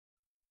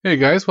Hey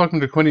guys,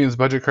 welcome to Quinian's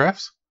Budget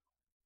Crafts.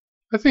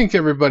 I think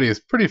everybody is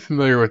pretty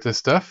familiar with this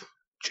stuff.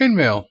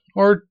 Chainmail,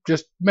 or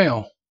just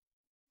mail.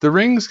 The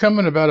rings come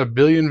in about 1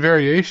 billion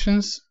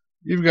variations.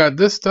 You've got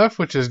this stuff,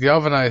 which is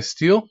galvanized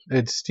steel.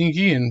 It's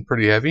stinky and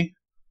pretty heavy.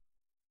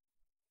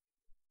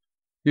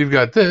 You've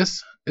got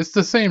this. It's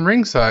the same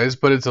ring size,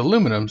 but it's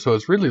aluminum, so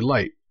it's really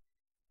light.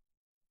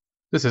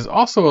 This is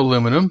also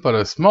aluminum, but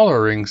a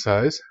smaller ring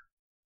size.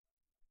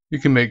 You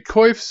can make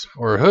coifs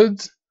or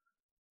hoods.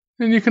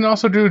 And you can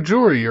also do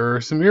jewelry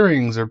or some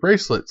earrings or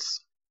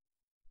bracelets.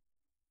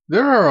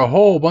 There are a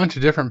whole bunch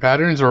of different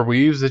patterns or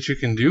weaves that you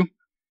can do.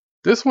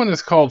 This one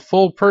is called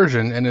Full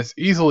Persian and it's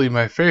easily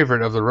my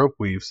favorite of the rope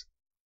weaves.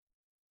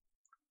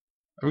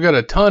 I've got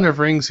a ton of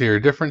rings here,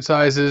 different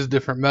sizes,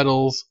 different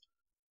metals.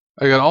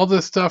 I got all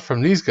this stuff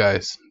from these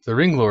guys, the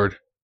Ring Lord.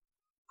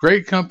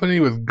 Great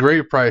company with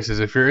great prices.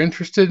 If you're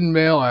interested in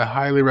mail, I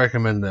highly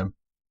recommend them.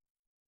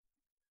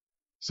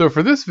 So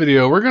for this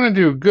video, we're going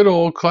to do good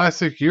old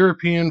classic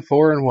European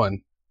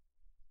 4-in-1.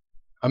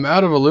 I'm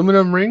out of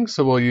aluminum rings,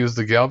 so we'll use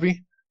the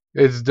Galvi.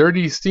 It's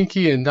dirty,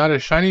 stinky, and not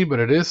as shiny, but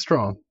it is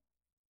strong.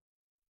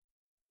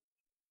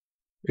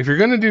 If you're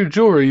going to do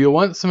jewelry, you'll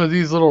want some of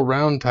these little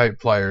round type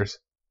pliers.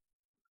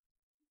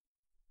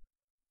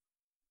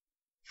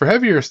 For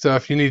heavier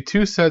stuff, you need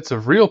 2 sets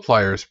of real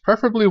pliers,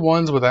 preferably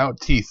ones without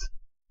teeth.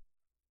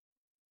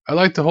 I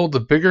like to hold the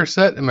bigger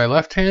set in my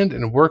left hand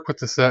and work with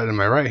the set in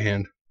my right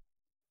hand.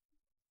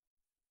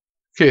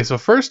 Okay, so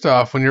first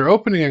off, when you're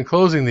opening and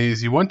closing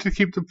these, you want to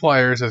keep the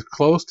pliers as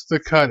close to the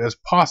cut as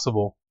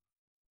possible.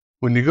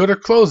 When you go to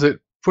close it,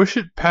 push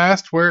it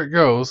past where it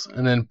goes,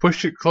 and then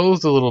push it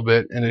closed a little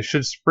bit, and it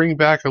should spring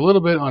back a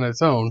little bit on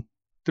its own,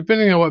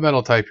 depending on what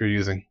metal type you're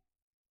using.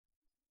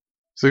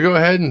 So go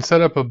ahead and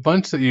set up a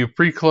bunch that you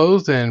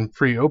pre-closed and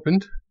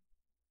pre-opened.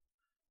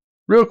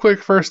 Real quick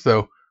first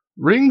though,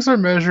 rings are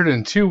measured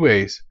in 2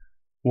 ways.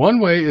 One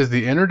way is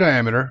the inner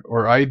diameter,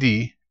 or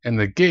ID, and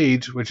the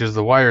gauge, which is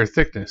the wire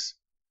thickness.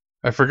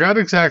 I forgot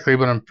exactly,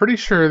 but I'm pretty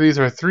sure these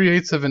are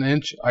 3/8 of an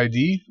inch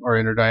ID, or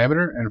inner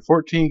diameter, and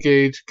 14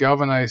 gauge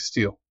galvanized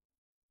steel.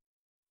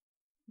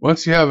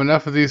 Once you have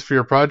enough of these for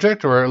your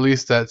project, or at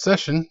least that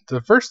session,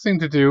 the first thing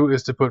to do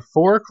is to put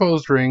 4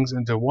 closed rings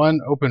into 1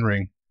 open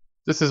ring.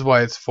 This is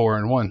why it's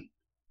 4-in-1.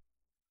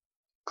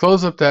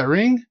 Close up that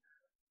ring,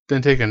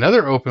 then take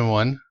another open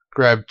one,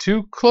 grab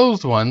 2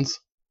 closed ones,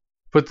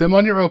 put them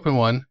on your open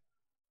one,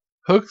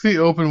 hook the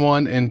open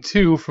one and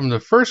 2 from the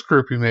first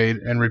group you made,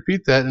 and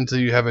repeat that until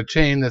you have a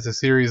chain that's a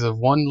series of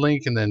 1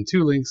 link and then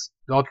 2 links,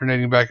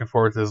 alternating back and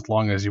forth as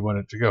long as you want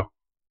it to go.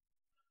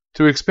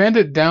 To expand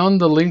it down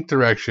the link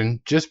direction,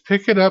 just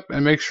pick it up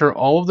and make sure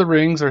all of the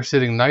rings are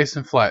sitting nice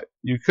and flat.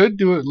 You could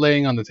do it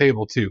laying on the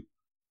table too.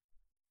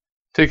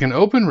 Take an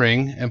open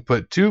ring and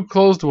put 2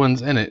 closed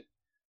ones in it,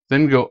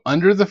 then go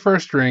under the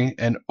first ring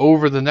and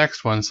over the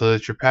next one so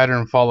that your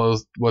pattern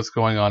follows what's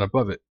going on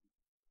above it.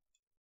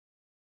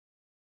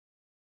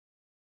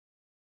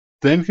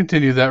 Then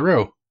continue that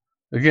row.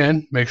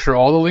 Again, make sure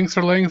all the links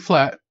are laying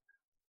flat.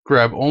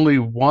 Grab only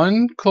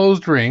 1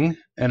 closed ring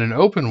and an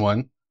open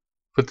one.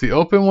 Put the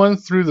open one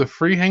through the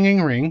free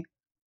hanging ring.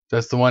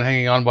 That's the one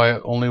hanging on by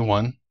only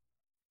 1.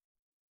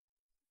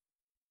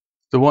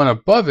 The one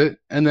above it,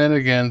 and then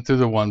again through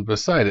the one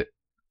beside it.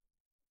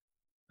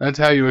 That's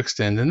how you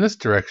extend in this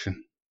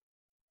direction.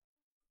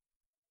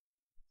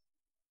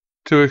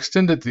 To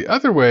extend it the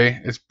other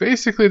way, it's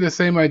basically the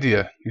same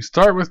idea. You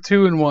start with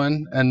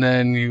 2-in-1, and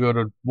then you go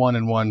to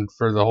 1-in-1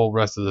 for the whole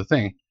rest of the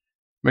thing.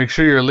 Make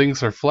sure your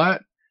links are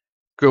flat.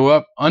 Go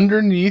up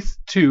underneath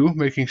 2,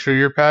 making sure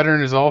your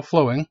pattern is all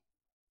flowing.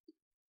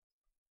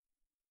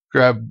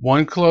 Grab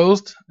 1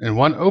 closed and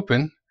 1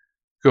 open.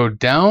 Go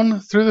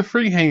down through the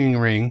free hanging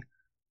ring,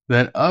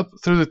 then up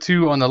through the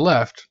 2 on the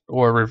left,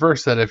 or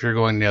reverse that if you're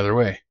going the other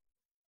way.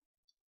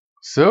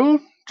 So,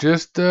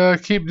 just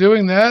keep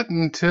doing that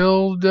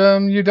until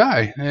you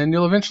die, and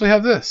you'll eventually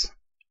have this.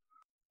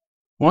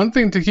 One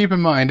thing to keep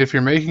in mind if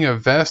you're making a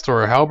vest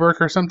or a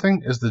hauberk or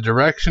something is the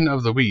direction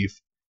of the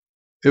weave.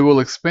 It will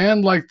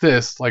expand like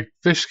this, like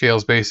fish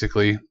scales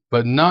basically,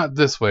 but not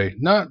this way,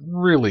 not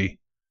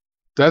really.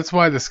 That's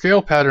why the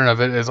scale pattern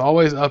of it is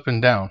always up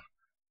and down.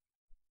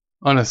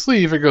 On a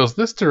sleeve it goes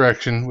this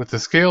direction with the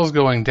scales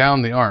going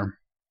down the arm.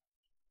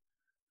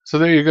 So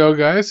there you go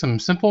guys, some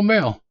simple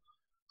mail.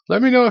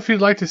 Let me know if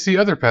you'd like to see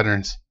other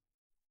patterns.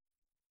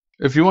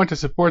 If you want to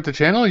support the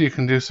channel, you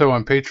can do so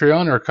on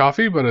Patreon or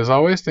Ko-fi, but as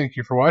always, thank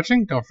you for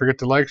watching. Don't forget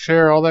to like,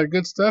 share, all that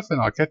good stuff,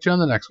 and I'll catch you on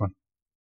the next one.